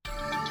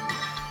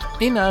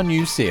In our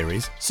new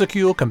series,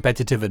 Secure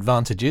Competitive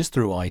Advantages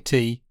Through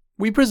IT,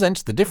 we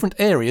present the different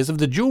areas of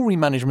the jewellery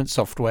management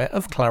software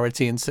of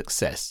Clarity and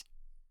Success.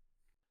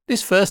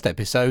 This first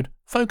episode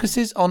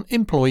focuses on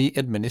employee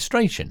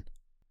administration.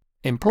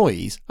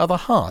 Employees are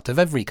the heart of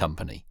every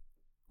company.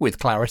 With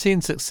Clarity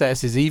and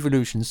Success's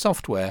Evolution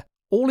software,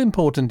 all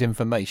important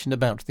information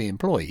about the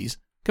employees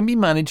can be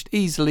managed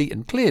easily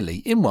and clearly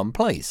in one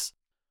place.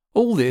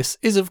 All this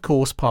is of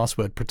course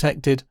password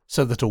protected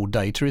so that all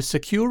data is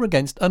secure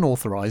against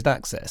unauthorized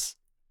access.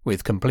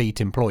 With complete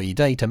employee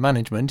data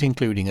management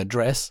including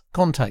address,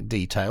 contact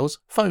details,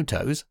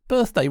 photos,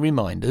 birthday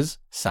reminders,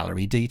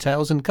 salary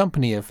details and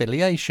company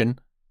affiliation,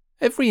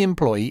 every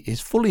employee is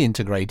fully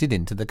integrated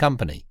into the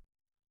company.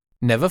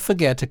 Never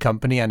forget a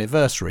company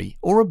anniversary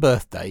or a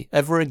birthday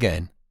ever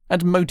again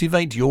and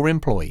motivate your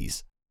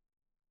employees.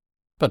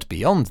 But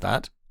beyond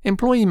that,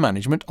 employee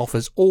management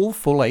offers all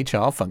full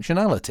HR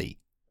functionality.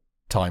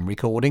 Time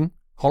recording,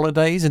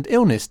 holidays and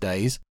illness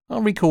days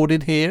are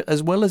recorded here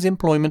as well as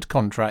employment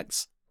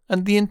contracts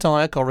and the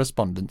entire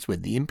correspondence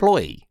with the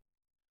employee.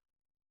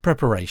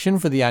 Preparation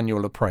for the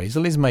annual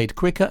appraisal is made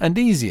quicker and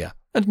easier,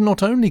 and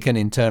not only can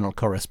internal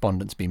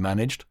correspondence be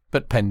managed,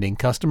 but pending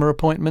customer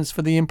appointments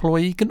for the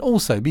employee can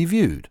also be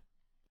viewed.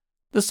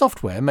 The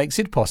software makes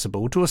it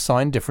possible to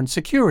assign different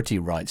security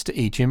rights to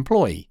each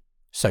employee,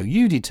 so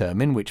you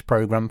determine which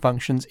program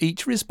functions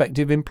each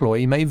respective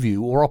employee may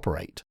view or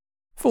operate.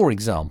 For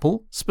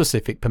example,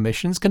 specific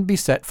permissions can be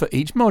set for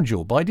each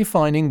module by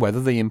defining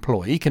whether the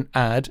employee can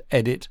add,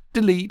 edit,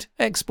 delete,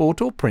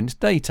 export or print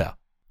data.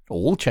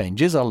 All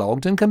changes are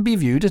logged and can be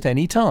viewed at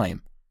any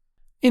time.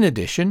 In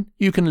addition,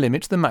 you can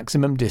limit the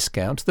maximum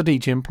discount that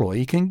each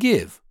employee can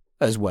give,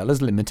 as well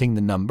as limiting the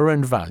number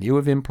and value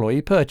of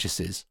employee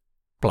purchases.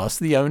 Plus,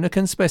 the owner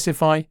can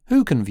specify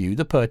who can view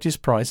the purchase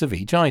price of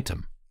each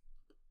item.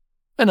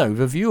 An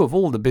overview of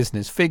all the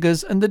business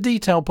figures and the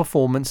detailed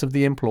performance of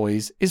the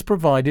employees is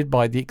provided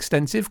by the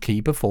extensive key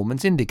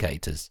performance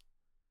indicators.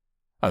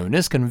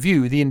 Owners can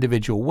view the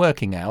individual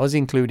working hours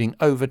including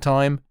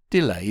overtime,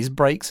 delays,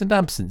 breaks and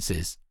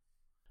absences.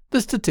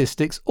 The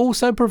statistics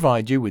also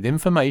provide you with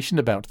information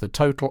about the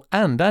total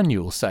and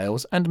annual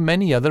sales and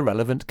many other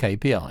relevant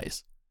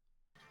KPIs.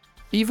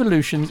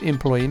 Evolution's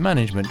employee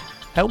management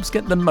helps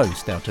get the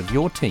most out of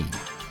your team.